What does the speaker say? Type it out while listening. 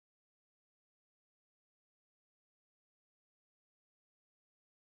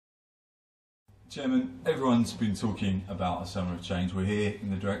Chairman, everyone's been talking about a summer of change. We're here in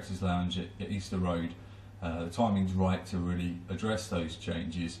the Directors' Lounge at Easter Road. The timing's right to really address those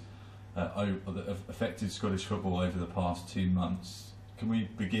changes that have affected Scottish football over the past 2 months. Can we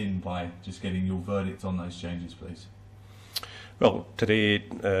begin by just getting your verdict on those changes, please? Well, today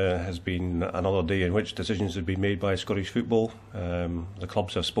has been another day in which decisions have been made by Scottish football. The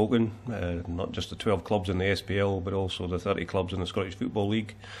clubs have spoken, not just the 12 clubs in the SPL, but also the 30 clubs in the Scottish Football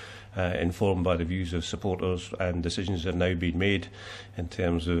League, informed by the views of supporters, and decisions have now been made in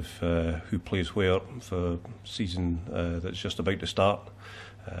terms of who plays where for season that's just about to start.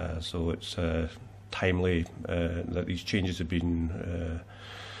 So it's timely that these changes have been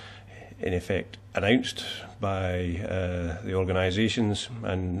in effect announced by the organisations,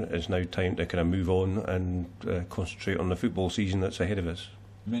 and it's now time to kind of move on and concentrate on the football season that's ahead of us.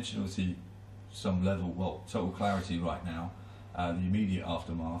 You mentioned obviously some level, well, total clarity right now, the immediate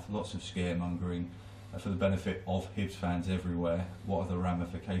aftermath, lots of scaremongering for the benefit of Hibs fans everywhere. What are the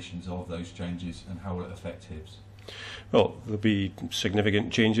ramifications of those changes and how will it affect Hibs? Well, there'll be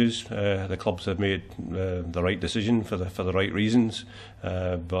significant changes. The clubs have made the right decision for the right reasons,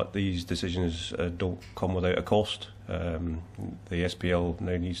 but these decisions don't come without a cost. The SPL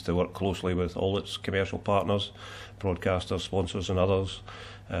now needs to work closely with all its commercial partners, broadcasters, sponsors and others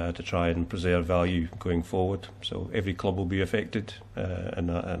to try and preserve value going forward. So every club will be affected, and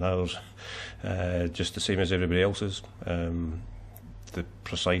ours just the same as everybody else's. The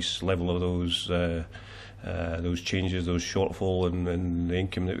precise level of those changes, those shortfall in the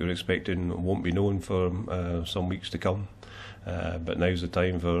income that we're expecting won't be known for some weeks to come. But now's the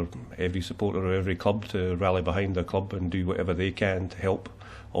time for every supporter of every club to rally behind their club and do whatever they can to help.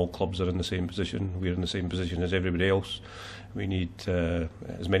 All clubs are in the same position. We're in the same position as everybody else. We need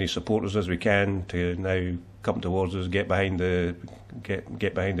as many supporters as we can to now come towards us, get behind the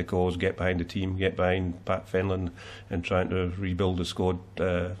cause, get behind the team, get behind Pat Fenlon, and trying to rebuild the squad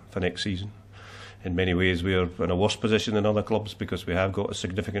for next season. In many ways we're in a worse position than other clubs because we have got a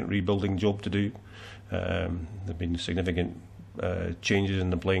significant rebuilding job to do. There have been significant changes in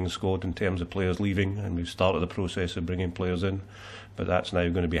the playing squad in terms of players leaving, and we've started the process of bringing players in, but that's now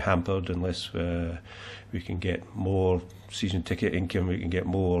going to be hampered unless we can get more season ticket income, we can get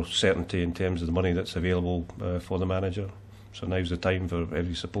more certainty in terms of the money that's available for the manager. So now's the time for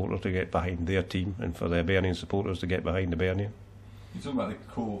every supporter to get behind their team and for the Hibernian supporters to get behind Hibernian. You talk about the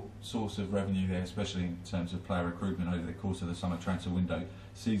core source of revenue there, especially in terms of player recruitment over the course of the summer transfer window,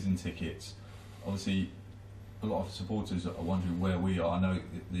 season tickets. Obviously, a lot of supporters are wondering where we are. I know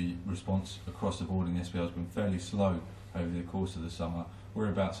the response across the board in the SPL has been fairly slow over the course of the summer.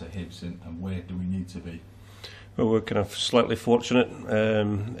 Whereabouts at Hibs and where do we need to be? Well, we're kind of slightly fortunate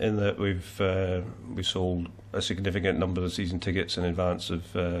in that we sold a significant number of season tickets in advance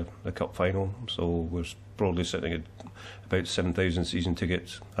of the Cup final, so we're broadly sitting at about 7,000 season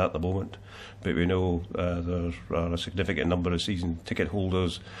tickets at the moment. But we know there are a significant number of season ticket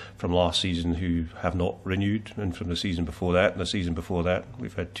holders from last season who have not renewed, and from the season before that and the season before that.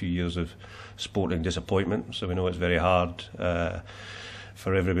 We've had 2 years of sporting disappointment, so we know it's very hard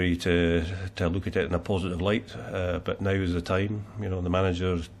for everybody to look at it in a positive light, but now is the time. You know, the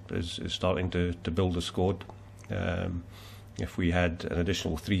manager is starting to build a squad. If we had an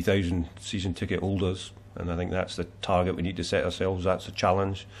additional 3,000 season ticket holders, and I think that's the target we need to set ourselves, that's a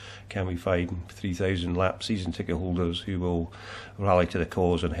challenge. Can we find 3,000 lap season ticket holders who will rally to the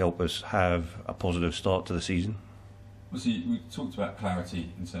cause and help us have a positive start to the season? Well, see, we talked about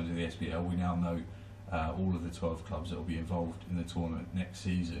clarity in terms of the SPL. We now know all of the 12 clubs that will be involved in the tournament next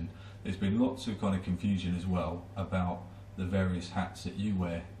season. There's been lots of kind of confusion as well about the various hats that you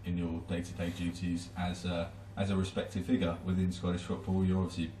wear in your day-to-day duties as a respected figure within Scottish football. Your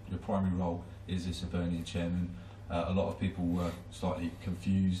primary role is as Hibernian chairman. A lot of people were slightly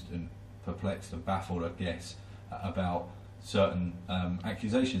confused and perplexed and baffled, I guess, about certain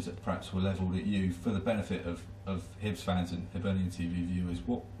accusations that perhaps were levelled at you. For the benefit of Hibs fans and Hibernian TV viewers,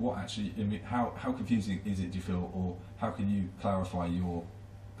 what actually, I mean, how confusing is it, do you feel, or how can you clarify your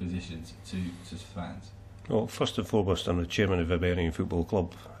positions to fans? Well, first and foremost, I'm the chairman of Hibernian Football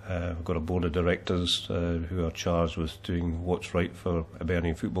Club. I've got a board of directors who are charged with doing what's right for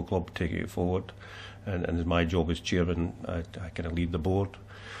Hibernian Football Club, taking it forward, and my job as chairman, I kind of lead the board.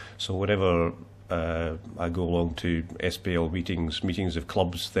 So whenever I go along to SPL meetings of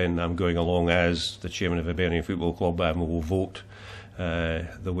clubs, then I'm going along as the chairman of Hibernian Football Club, and will vote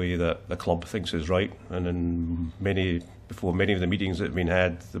the way that the club thinks is right. And before many of the meetings that have been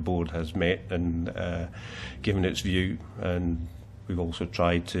had, the board has met and given its view, and we've also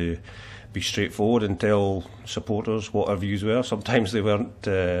tried to be straightforward and tell supporters what our views were. Sometimes they weren't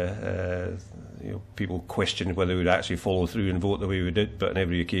people questioned whether we'd actually follow through and vote the way we did, but on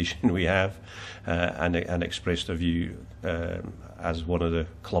every occasion we have, and expressed a view as one of the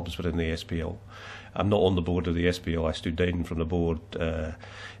clubs within the SPL. I'm not on the board of the SPL. I stood down from the board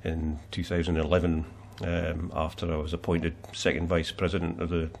in 2011 after I was appointed second vice president of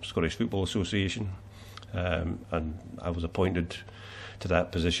the Scottish Football Association, and I was appointed to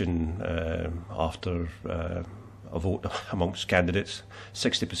that position after a vote amongst candidates.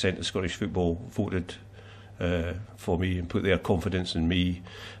 60% of Scottish football voted for me and put their confidence in me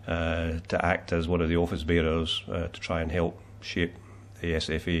to act as one of the office bearers to try and help shape the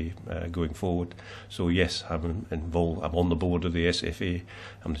SFA going forward. So yes, I'm involved. I'm on the board of the SFA.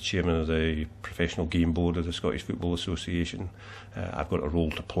 I'm the chairman of the professional game board of the Scottish Football Association. I've got a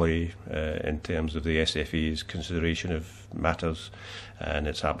role to play in terms of the SFA's consideration of matters, and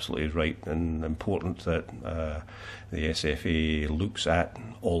it's absolutely right and important that the SFA looks at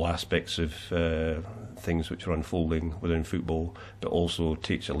all aspects of things which are unfolding within football, but also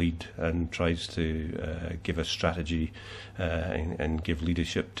takes a lead and tries to give a strategy and give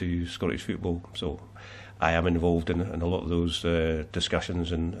leadership to Scottish football. So I am involved in a lot of those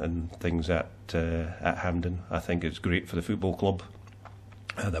discussions and things at Hampden. I think it's great for the football club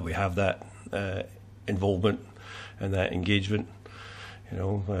that we have that involvement and that engagement.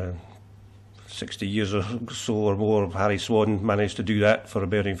 60 years or so or more, Harry Swan managed to do that for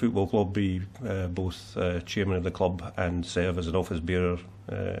Hibernian Football Club, be both chairman of the club and serve as an office bearer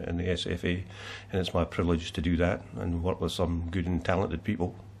in the SFA, and it's my privilege to do that and work with some good and talented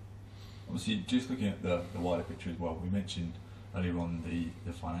people. Obviously, just looking at the wider picture as well, we mentioned earlier on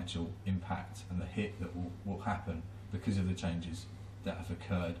the financial impact and the hit that will happen because of the changes that have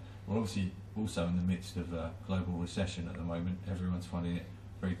occurred. Well, obviously, also in the midst of a global recession at the moment, everyone's finding it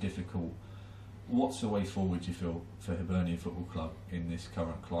very difficult. What's the way forward, you feel, for Hibernian Football Club in this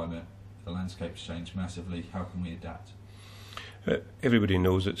current climate? The landscape's changed massively. How can we adapt? Everybody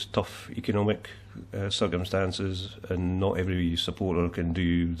knows it's tough economic circumstances, and not every supporter can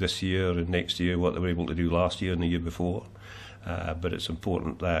do this year and next year what they were able to do last year and the year before. But it's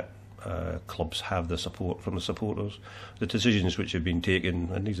important that clubs have the support from the supporters. The decisions which have been taken,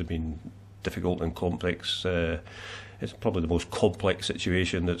 and these have been difficult and complex, it's probably the most complex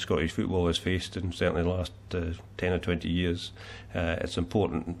situation that Scottish football has faced in certainly the last 10 or 20 years. It's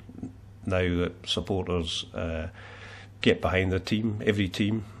important now that supporters get behind their team, every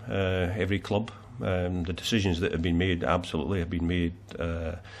club. The decisions that have been made absolutely have been made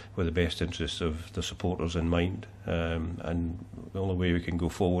with the best interests of the supporters in mind, and the only way we can go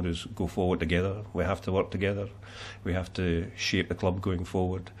forward is go forward together. We have to work together. We have to shape the club going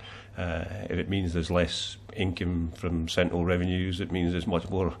forward. If it means there's less income from central revenues, it means there's much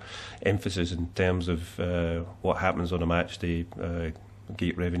more emphasis in terms of what happens on a match day.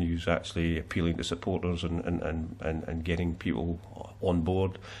 Gate revenues actually appealing to supporters and getting people on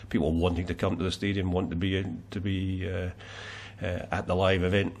board, people wanting to come to the stadium, want to be at the live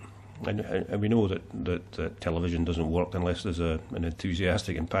event. And we know that television doesn't work unless there's an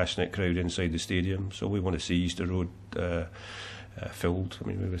enthusiastic and passionate crowd inside the stadium. So we want to see Easter Road filled. I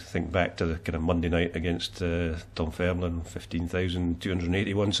mean, we think back to the kind of Monday night against Dunfermline,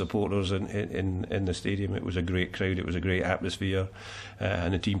 15,281 supporters in the stadium. It was a great crowd, it was a great atmosphere,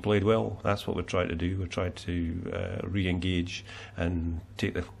 and the team played well. That's what we're trying to do. We're trying to re-engage and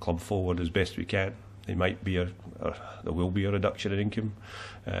take the club forward as best we can. There will be a reduction in income.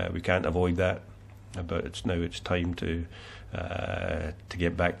 We can't avoid that, but it's time to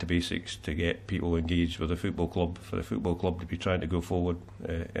get back to basics, to get people engaged with the football club, for the football club to be trying to go forward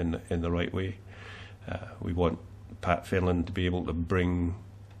in the right way. We want Pat Fenlon to be able to bring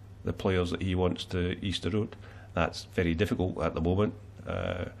the players that he wants to Easter Road. That's very difficult at the moment.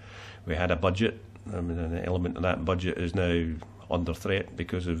 We had a budget. I mean, an element of that budget is now under threat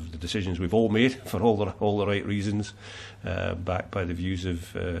because of the decisions we've all made for all the right reasons, backed by the views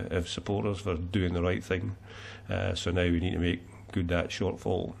of supporters for doing the right thing. So now we need to make good that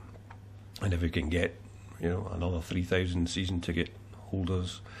shortfall, and if we can get another 3,000 season ticket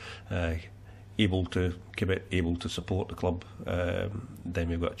holders able to commit, able to support the club, then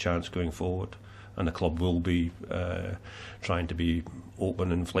we've got a chance going forward. And the club will be trying to be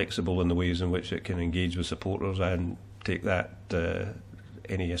open and flexible in the ways in which it can engage with supporters and take that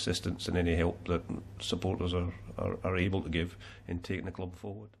any assistance and any help that supporters are able to give in taking the club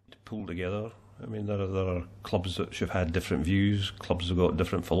forward. pull together. I mean, there are clubs that have had different views, clubs have got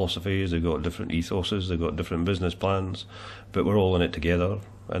different philosophies, they've got different ethoses, they've got different business plans, but we're all in it together.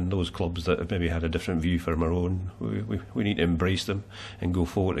 And those clubs that have maybe had a different view from our own, we need to embrace them and go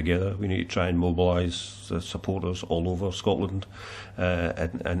forward together. We need to try and mobilise the supporters all over Scotland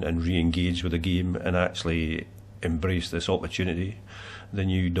and re-engage with the game and actually embrace this opportunity. The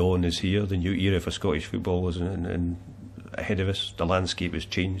new dawn is here, the new era for Scottish football is in ahead of us. The landscape has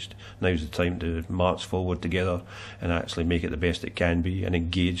changed. Now's the time to march forward together and actually make it the best it can be and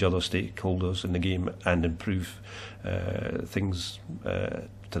engage other stakeholders in the game and improve things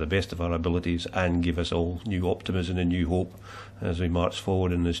to the best of our abilities and give us all new optimism and new hope as we march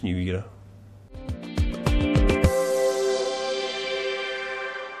forward in this new era.